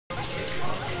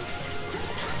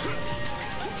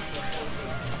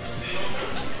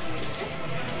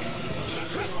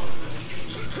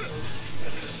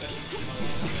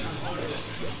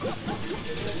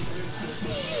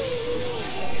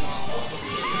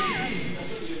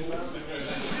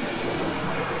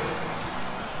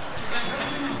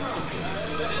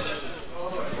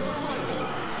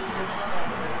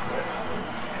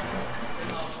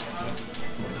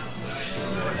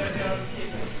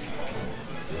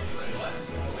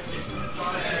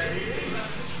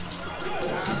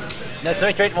N'as-tu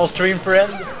un qui va être mon stream friend?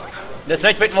 N'as-tu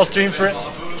un qui va être mon stream friend?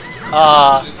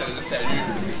 Ah! Salut,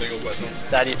 le gros poisson.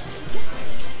 Salut.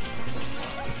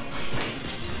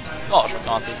 Oh, je vais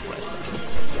commenter pour l'instant.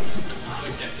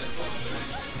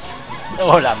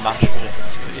 Oh la marche, je suis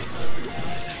stupide.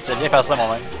 J'aime bien faire ça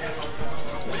moi-même.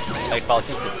 Avec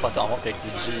Pavillon, c'est pas tant bon qu'avec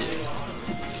Luigi.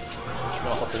 Je peux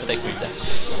m'en sortir vite avec mes temps.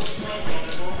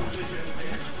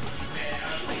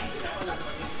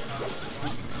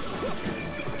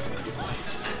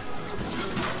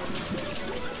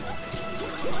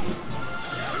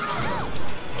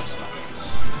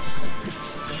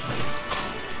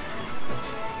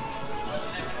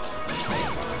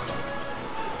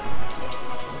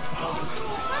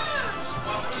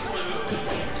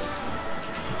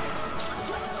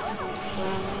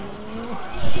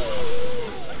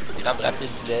 Grave rapide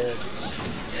du lait.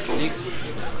 Merci.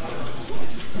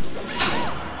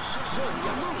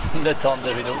 Le taunt de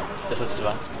Rudo. Je fais ça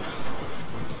souvent.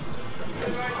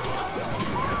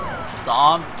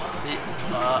 Stomp. C'est...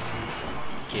 Ah.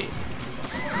 Ok.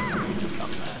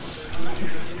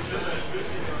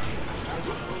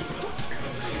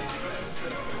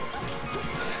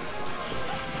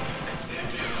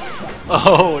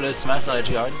 Oh, le smash dans le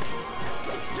guard.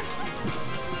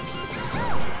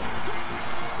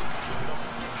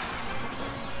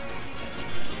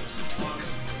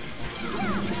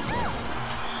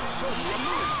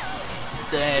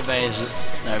 Ben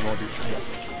juste, un bon but.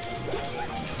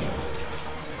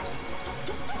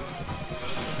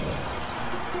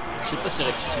 Je sais pas si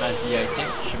j'aurais pu smash via item,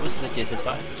 je sais pas si c'est ça qu'il essaie de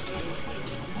faire.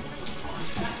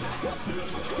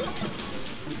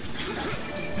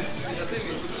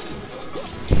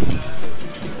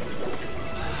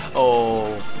 Oh,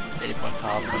 il est pas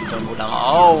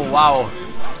oh wow!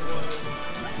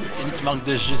 Il y en a qui manque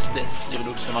de justesse, les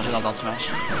Rudo qui se fait manger dans le temps de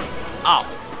smash. Oh!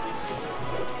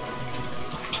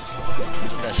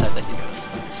 Lâche attaquer tout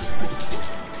ça.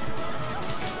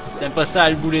 T'aimes pas ça à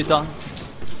le bouler tant?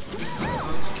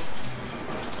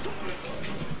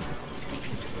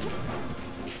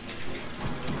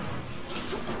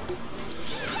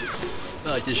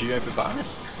 Ah, ok, j'ai eu un peu peur.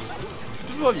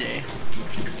 Tout va bien.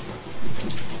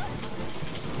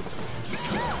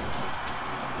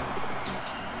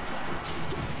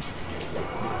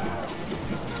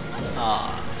 Ah.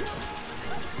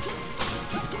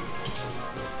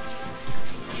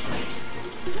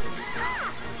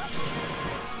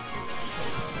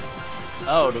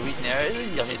 Oh, le weakness,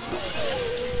 il revient dessus.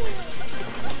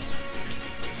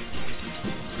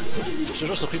 Je suis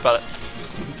toujours surpris par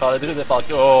le drift de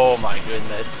Falco. Oh my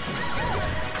goodness.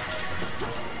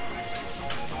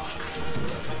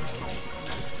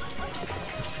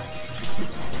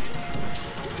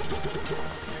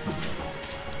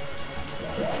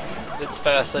 Le petit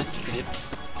parasol qui clip.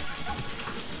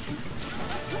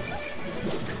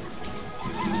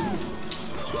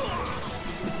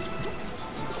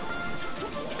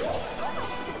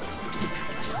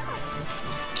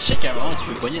 Je sais qu'à un moment tu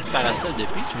peux pogner le parasol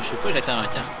depuis, mais je sais pas exactement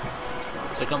quand.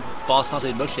 Tu fais comme passer entre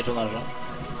les box quelque chose dans le genre.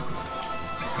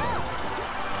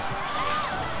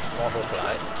 Bonjour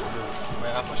Clyde.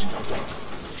 Mais rapproche comme ça.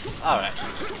 Alright.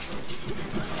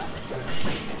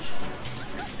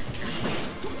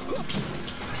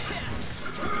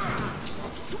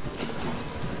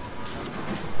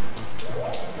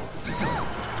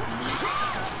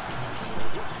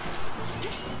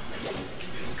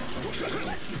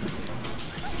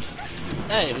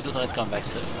 Hey, Rudo devrait être comeback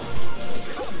ça.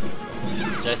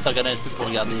 J'allais te regarder un peu pour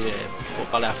regarder, pour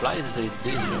parler à Fly, c'est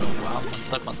l'idée, wow,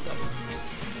 c'est ça qu'on se tape.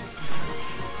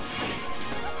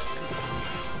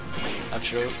 Up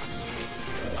throw.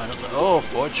 Un autre, oh,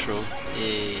 forward throw.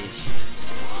 Et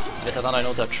je laisse attendre un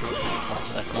autre up throw,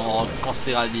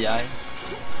 considérant le DI.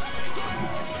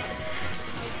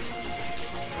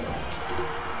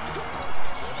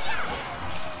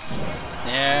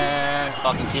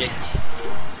 Fucking kick.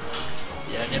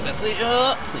 Il a bien placé.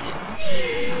 Ah, c'est bien.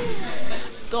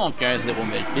 Donc, un 0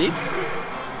 MelpyX.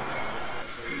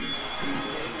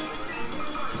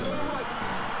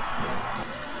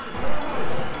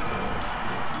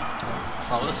 On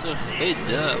s'en va sur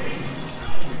State Up.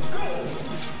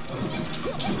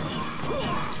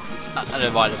 Ah, allez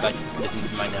voir le back de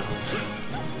Easy Miner.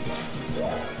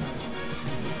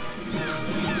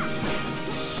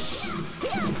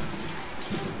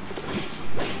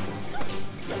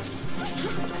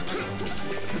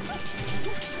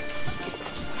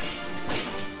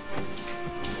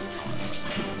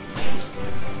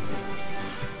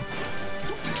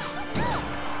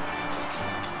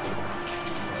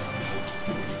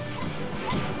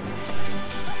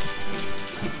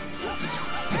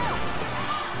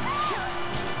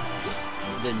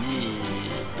 Denis.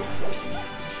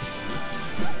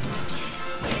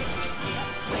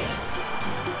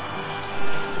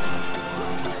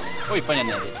 Oh, il pogne un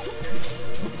navire.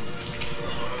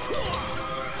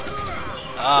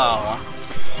 Ah, ouais.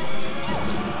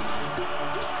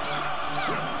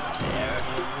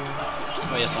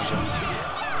 Sinon, il y a son jeu.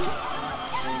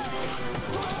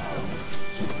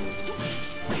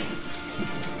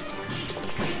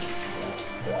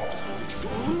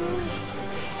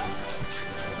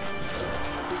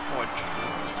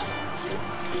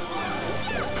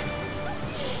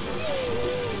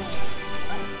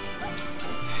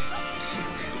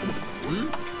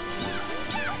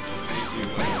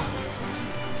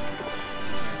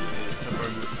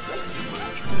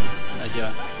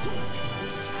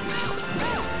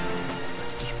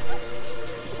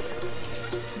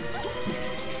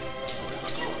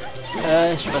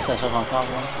 Je sais pas si ça change encore.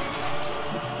 Moi.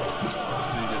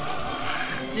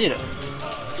 Il est là.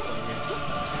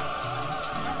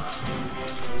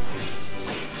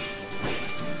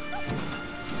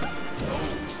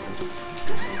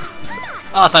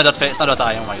 Ah, c'est un dot fait, c'est un dot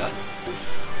taille, oh my god.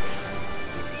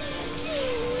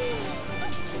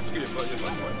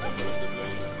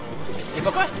 Il est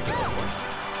pas quoi?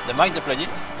 Le mic déployé?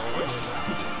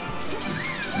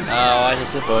 Ah ouais, je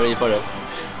sais pas, il est pas là.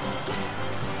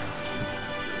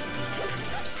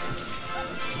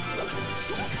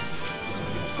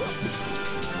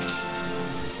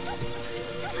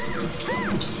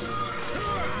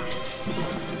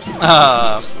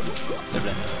 Ah, s'il te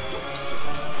plaît.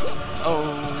 Oh.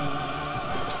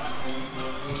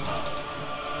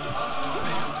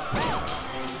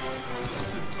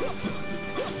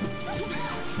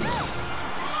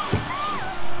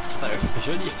 C'est un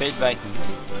joli fade back.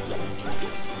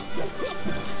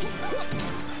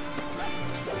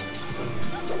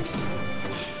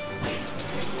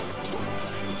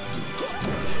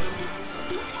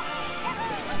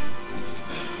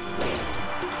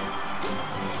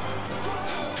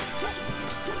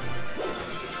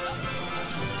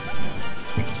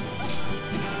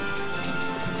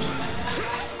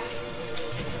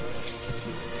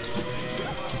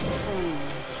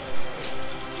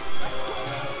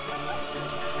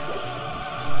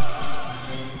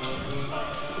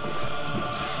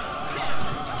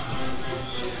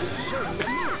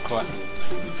 Quoi?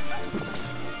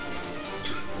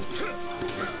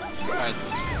 Arrête.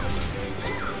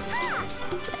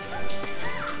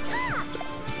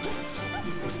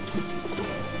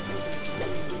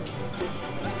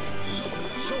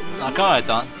 Encore un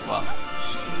temps. Wow.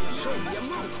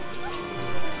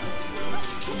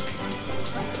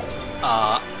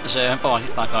 Ah, j'avais même pas remarqué que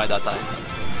c'était encore un dataire.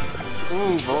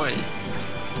 Oh boy.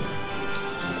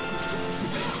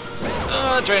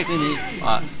 Ah, Drake Nini.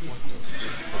 Ouais.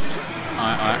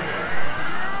 Ouais.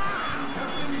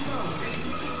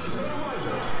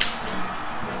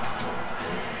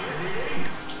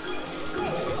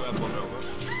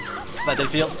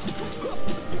 Battlefield.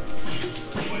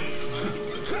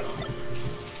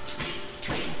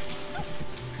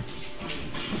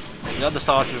 J'ai hâte de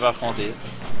savoir qui va affronter.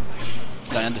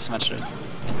 Gagnant de ce match-là.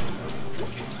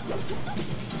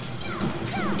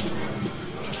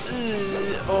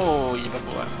 Oh, il va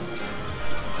pouvoir.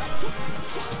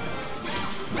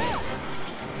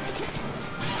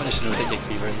 Je vais noter que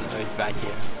Cleaver va être back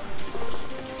here.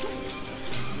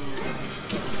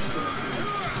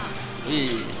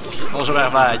 Oui. Bonjour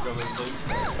Airbag.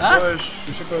 Hein? Ouais,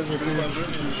 je sais pas, je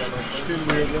fais le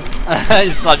weird là.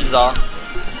 Il se sent bizarre.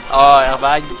 Ah, oh,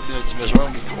 Airbag qui me joint au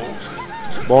micro.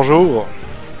 Bonjour.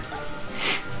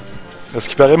 À ce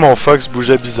qui paraît, mon Fox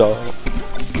bougeait bizarre.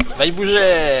 Ben il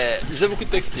bougeait. Il faisait beaucoup de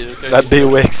textiles. La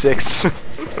BOXX.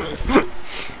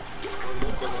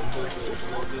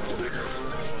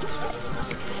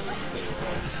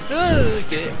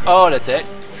 Ok. Oh le tech.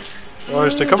 Ouais,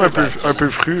 j'étais comme un peu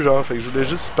fru, genre, fait que je voulais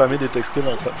juste spammer des textiles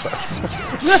dans sa face.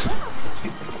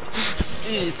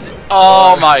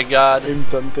 Oh my god. Il me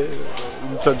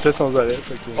tauntait sans arrêt,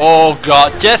 fait que... Oh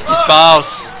god, qu'est-ce qui se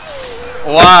passe?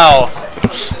 Wow.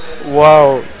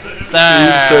 Wow. C'est un...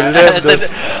 Il se lève de...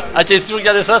 Ok, si vous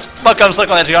regardez ça, c'est pas comme ça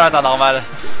qu'on a joué en temps normal.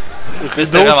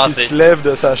 Rudo qui se lève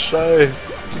de sa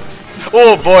chaise.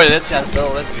 Oh boy, let's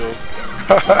cancel, let's go.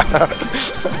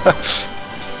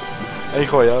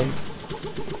 Incroyable.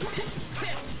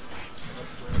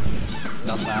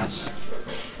 Dans smash.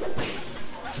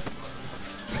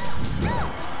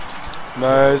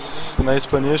 Nice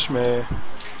punish, mais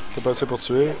c'était pas assez pour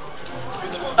tuer.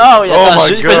 Oh oui, attends,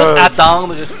 my il faut juste God.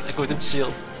 attendre à côté du shield.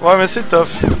 Ouais, mais c'est tough.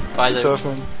 Ouais, C'est tough,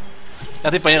 man.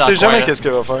 quand t'es poigné Tu dans le sais coin. jamais là. qu'est-ce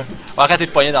qu'elle va faire. Ouais, quand t'es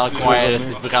poigné dans le coin, là,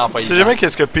 c'est vraiment pas Tu sais évident. jamais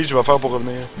qu'est-ce que Peach va faire pour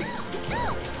revenir.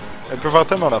 Elle peut faire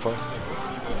tellement d'affaires.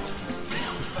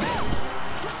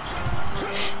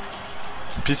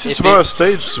 Puis Puis si tu Épée. vas à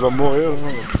stage, tu vas mourir là,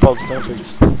 la plupart du temps. Fait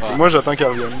que Ouais. moi, j'attends qu'elle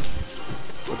revienne.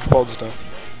 La plupart du temps.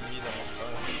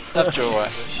 Top show,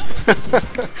 ouais.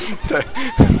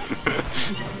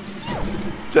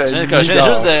 T'as Je viens mis juste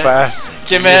dans de- face. Ce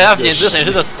qui est meilleur vient de dire, c'est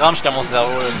juste de se rendre jusqu'à mon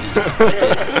cerveau. Là, puis- ok.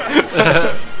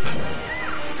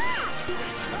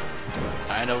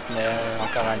 Un autre nerf,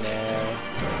 encore un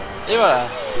nerf. Et voilà.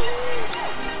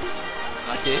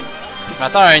 Ok. Je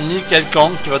m'attends à un nid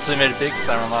quelconque qui va tuer MelpyX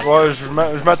à un moment. Ouais,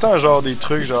 je m'attends à genre des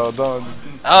trucs genre dans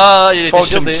Ah, il était Falcon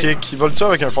shieldé. Kick. Ils veulent le tuer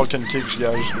avec un Falcon Kick, je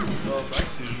gage.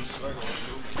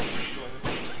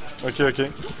 Ok, ok.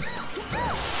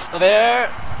 Over.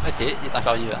 Ok, il est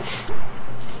encore vivant.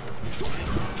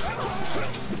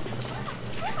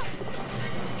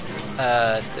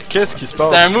 C'était... Qu'est-ce qui se passe?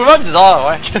 C'était un mouvement bizarre,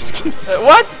 ouais. Qu'est-ce qui se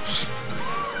What?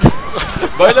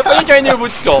 Bon, il a pas eu qu'un nez au bout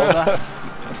du compte, hein.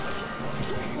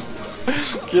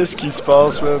 Qu'est-ce qui se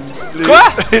passe, man? Quoi?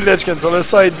 Les ledge cancel, le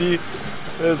side B.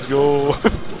 Let's go.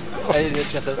 Hey, il est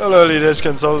Oh là, les ledge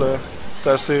cancel, là. C'est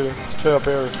assez, là. Tu te fais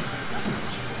repérer.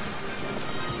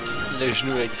 le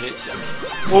genou électrique.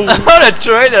 Oh! Le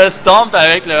trade, le stomp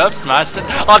avec le up smash.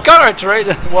 Encore un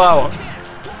trade. Wow.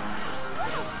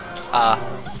 Ah.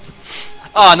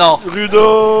 Ah non.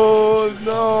 Rudo!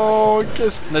 Non!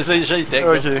 Qu'est-ce que... On a déjà été.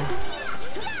 Ok.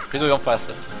 Rudo, ils vont faire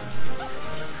ça.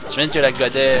 Je viens que la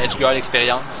godet Edge Guard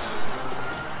expérience.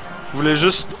 Vous voulez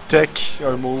juste tech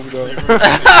un move, là.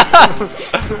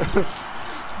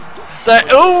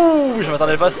 Ouh! Je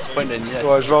m'attendais pas à ce point de nid.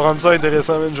 Ouais, je vais rendre ça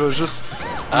intéressant, man. Je vais juste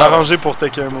Ah. m'arranger pour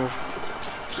tech un move.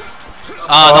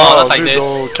 Ah non, not like this.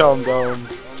 Rudo, calm down.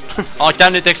 On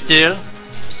calme les textiles.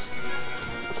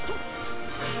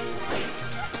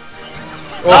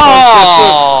 Oh,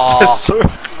 Oh! c'était sûr.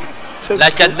 La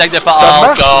Cadillac de Ça Pavillon.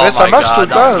 marche, mais ça marche tout le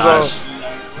temps, genre.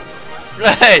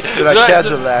 Hey, C'est la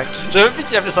Cadillac. J'avais vu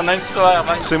qu'il appelait son nom petit toit,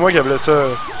 mec. C'est moi qui appelais ça.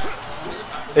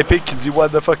 Epic qui dit What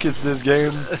the fuck is this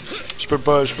game? Je peux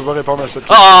pas répondre à cette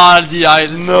question. Oh, le DI,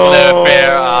 No, le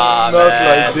fair. Ah, not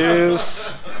man. like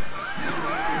this.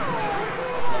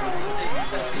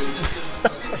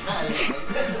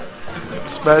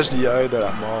 Smash the eye de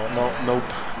la mort. Non,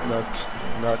 nope,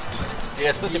 not. Il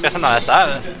reste pas qu'il y a personne dans la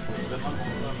salle.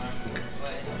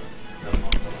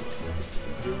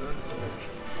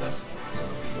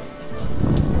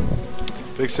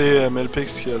 Fait que c'est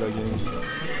MelpyX qui a la game.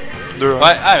 2-1.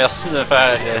 Ouais, ah, merci de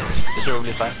faire. J'ai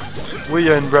oublié de faire. Oui, il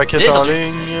y a une bracket Et en surtout-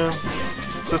 ligne.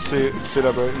 Ça, c'est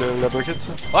la bracket, ça?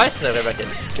 Ouais, c'est la vraie bracket.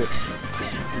 Ok.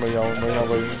 On va y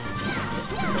envoyer.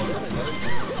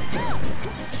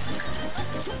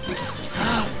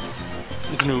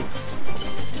 Genou.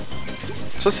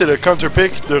 Ça, c'est le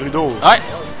counter-pick de Rudo. Ouais.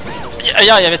 Il y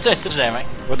avait-tu un stitch dans les mains?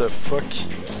 What the fuck?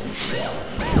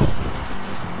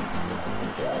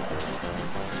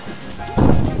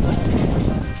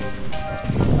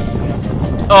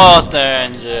 Oh, c'était un.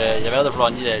 Il y avait l'air de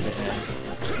vouloir nier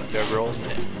le roll,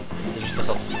 mais c'est juste pas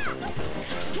sorti.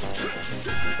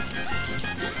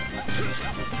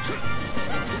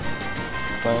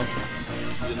 Attends.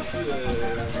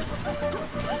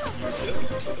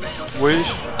 Oui.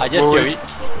 I guess oui, que oui. oui.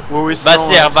 Oui, Bah, sinon,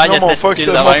 si Herbal, il y a sinon mon peut-être Fox,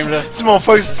 style de même, là.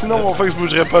 sinon mon Fox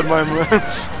bougerait pas de même, là.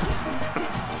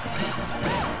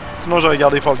 Sinon, j'aurais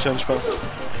gardé Falcon, je pense.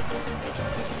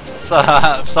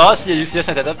 Ça, pour savoir s'il y a UCS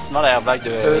un tête-up, tu demandes à Airbag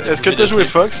de. Est-ce que bouger t'as joué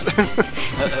dessus. Fox?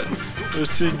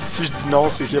 Si je dis non,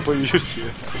 c'est qu'il n'y a pas eu UCF.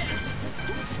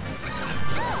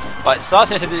 Ouais, ça,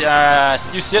 c'est si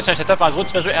UCS c'est un setup, en gros,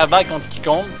 tu fais jouer Airbag contre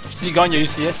quiconque, puis s'il gagne le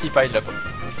UCS, il paye le pas.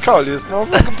 Calice, non,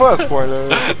 pas à ce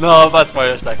point-là. Non, pas à ce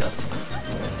point-là, je suis d'accord.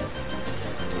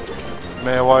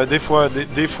 Mais ouais, des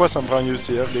fois ça me prend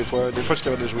UCF, des fois je suis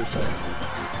capable de jouer ça.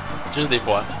 Juste des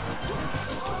fois.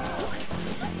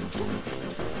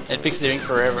 Epic Living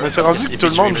Forever. Mais c'est rendu que tout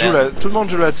le monde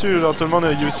joue là-dessus, genre tout le monde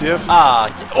a UCF. Ah,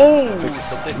 ok. Oh!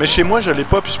 C'était... Mais chez moi, je l'ai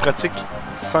pas, puis je pratique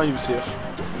sans UCF.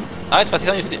 Ah ouais, tu pratiques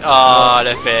en UCS? Ah,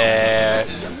 le fait.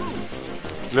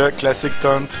 Le classique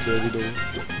taunt de Rudo.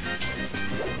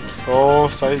 Oh,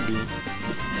 side B.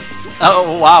 Ah,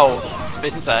 oh, wow!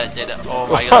 Space ça. Oh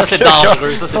my god, ça c'est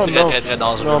dangereux, ça c'est Oh, très non. très très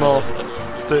dangereux. Non, non.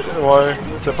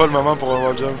 C'était pas le moment pour un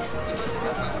wall jump.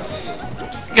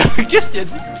 Qu'est-ce qu'il a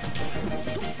dit?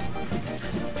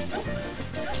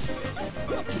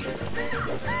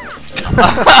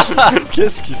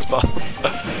 Qu'est-ce qui se passe?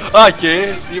 Ok,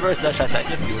 reverse dash attack,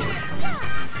 let's go.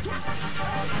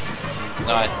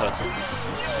 Ouais, ça va ça.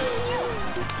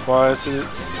 Ouais,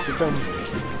 c'est comme...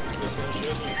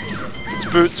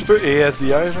 Tu peux ASDI,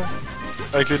 genre?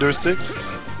 Avec les deux sticks?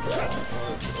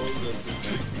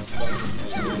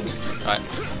 Ouais.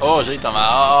 Oh, j'ai Thomas.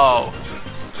 Oh!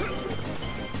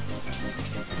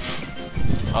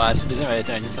 Ouais, si le deuxième avait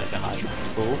été un nid, ça aurait fait mal.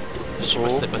 Oh. Je sais pas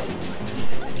si c'était possible.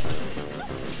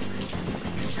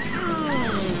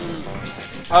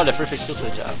 Ah, le perfect shield, c'est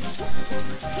le jab.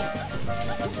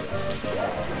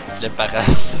 Le paras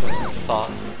sort.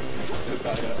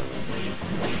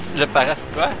 Le paras,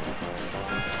 quoi?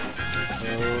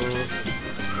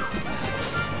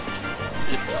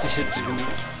 Le petit shit du Rudo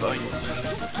qui pogne.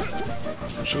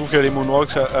 Je trouve que les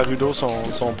moonwalks à Rudo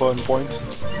sont pas on point.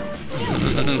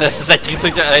 C'est la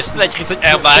critique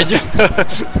airbag.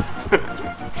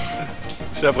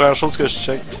 C'est la première chose que je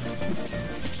check.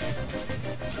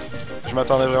 Je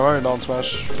m'attendais vraiment à un down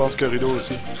smash. Je pense que Rudo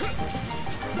aussi.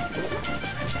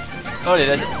 Oh les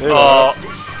legends. Oh!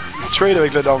 Trade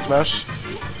avec le down smash.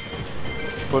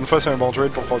 Pour une fois, c'est un bon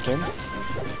trade pour Falcon.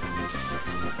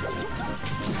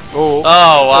 Oh!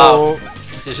 Oh wow! Oh.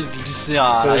 C'est juste glissé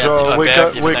en genre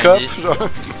wake up, genre.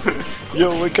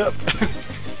 Yo, wake up!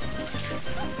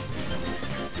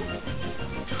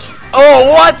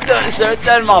 Oh what the... J'avais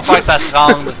tellement peur que ça se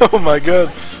rende. Oh my god!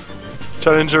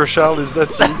 Challenger Charles, is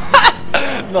that you?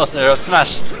 Non, c'est un up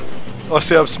smash. Oh,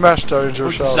 c'est up smash, Challenger Faut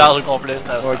que tu Charles. charges au complet.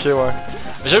 Ok, ouais.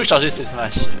 Mais j'avoue que charger c'est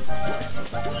smash.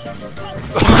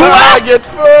 Ah, get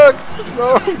fucked!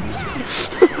 Non!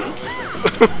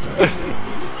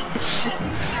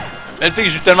 MelpyX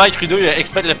joue tellement avec Rudo, il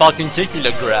expect le parking kick puis il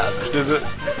le grab.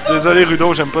 Désolé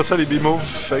Rudo, j'aime pas ça les B-moves,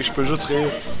 fait que je peux juste rire.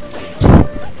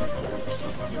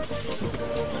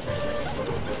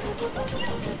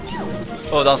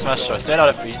 Oh, dans smash, c'était out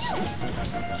of reach.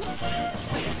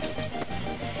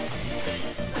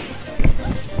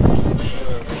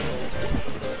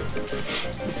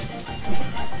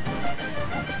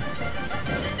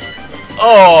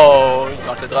 Oh!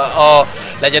 Donc le drop. Oh!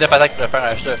 La gueule de patate pour faire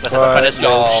un jeu. Après ça peut faire le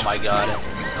oh my god.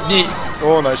 Ni.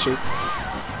 Oh, nice shit.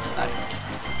 Nice.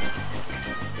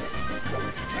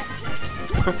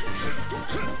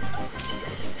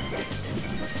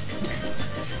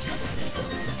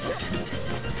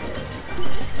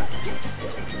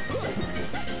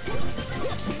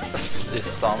 Des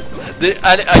stomps.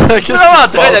 Allez, qu'est-ce vraiment en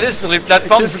train d'aller sur les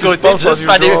plateformes du côté, juste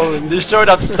faire des short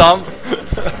up stomps.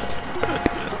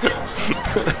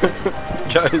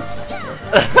 Guys.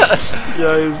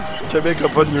 Guys, Québec a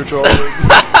pas de neutral.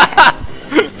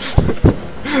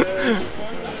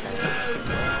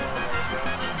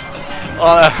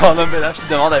 On a Mélange qui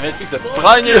demande à MelpyX de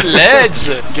prendre une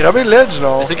ledge! Grabber l'edge,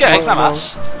 non? Mais c'est correct, ça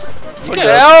marche. Fuck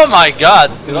Oh my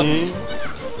god! Knee.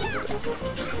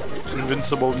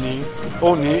 Invincible knee.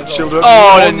 Oh, knee. Children.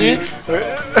 Oh, le knee!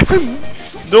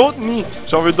 D'autres knee.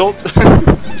 J'en veux d'autres.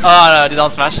 Ah, là, des dents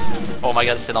de smash. Oh my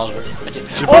god, c'est dangereux. Okay.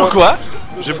 Pas- Oh, quoi?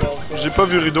 J'ai pas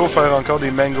vu Rudo faire encore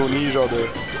des mango knee, genre de.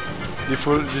 Des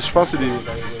full. Je pense que c'est des.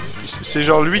 C'est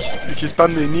genre lui qui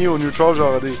spam des knees au neutral,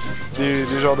 genre des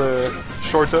genres de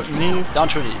short up knee. Down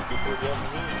through knee.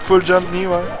 Full jump knee,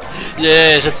 ouais.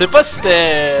 Yeah, je sais pas si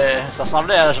c'était. Ça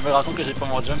ressemblait à. Je me rends compte que j'ai pas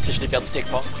mon jump puis je l'ai perdu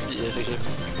quelque part. Puis,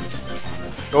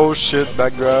 Oh shit,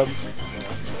 back grab.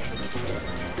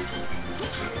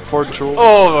 Ford throw.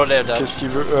 oh, là, là. Qu'est-ce qu'il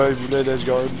veut? Il voulait l'edge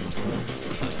guard.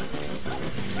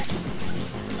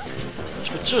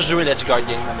 Je peux toujours jouer l'edge guard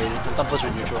game, mais tout le temps pas jouer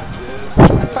le neutral.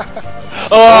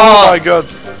 Oh my god.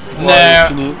 Non. Ouais,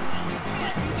 fini.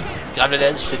 Grave le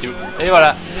ledge, c'est tout. Et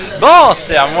voilà. Bon,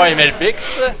 c'est à moi et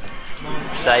MelpyX.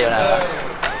 Sayonara.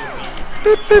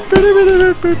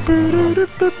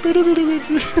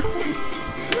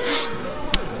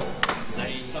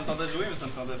 Ça me tentait de jouer, mais ça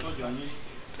me tentait pas de gagner.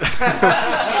 Et là,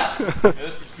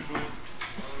 je peux plus jouer.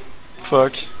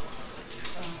 Fuck.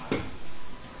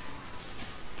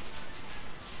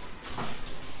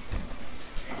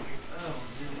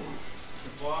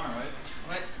 C'est 3-1, right?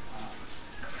 Ouais.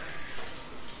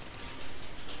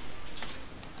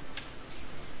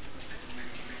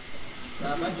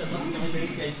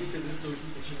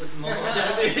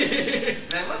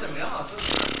 Ben moi j'aime vraiment ça.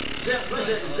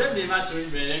 J'aime les matchs, oui,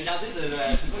 mais regardez, je sais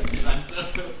pas si j'aime ça.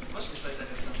 Moi je trouve ça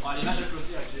intéressant. Bon, les matchs de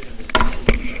clôture, actually, j'aime bien.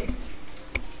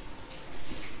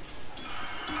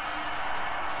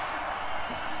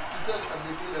 Tu sais,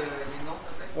 updater les noms, s'il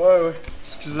te plaît? Ouais, ouais.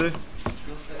 Excusez.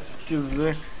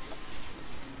 Excusez.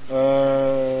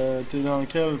 T'es dans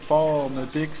quel port,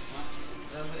 MelpyX?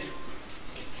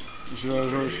 Je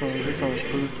vais changer quand je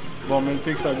peux. Bon,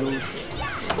 MelpyX à gauche.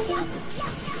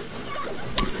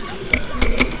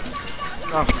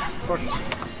 Ah, fuck.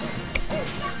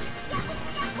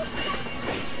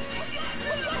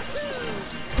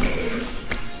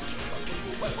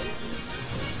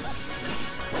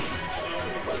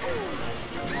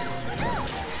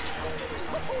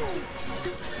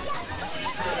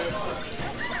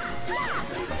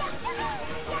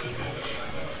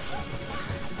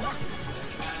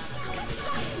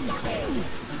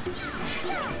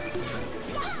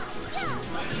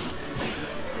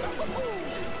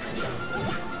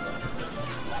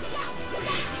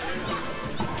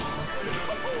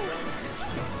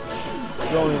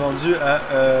 Là, on est rendu à...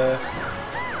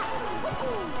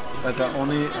 Attends, on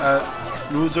est à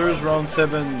Losers Round 7.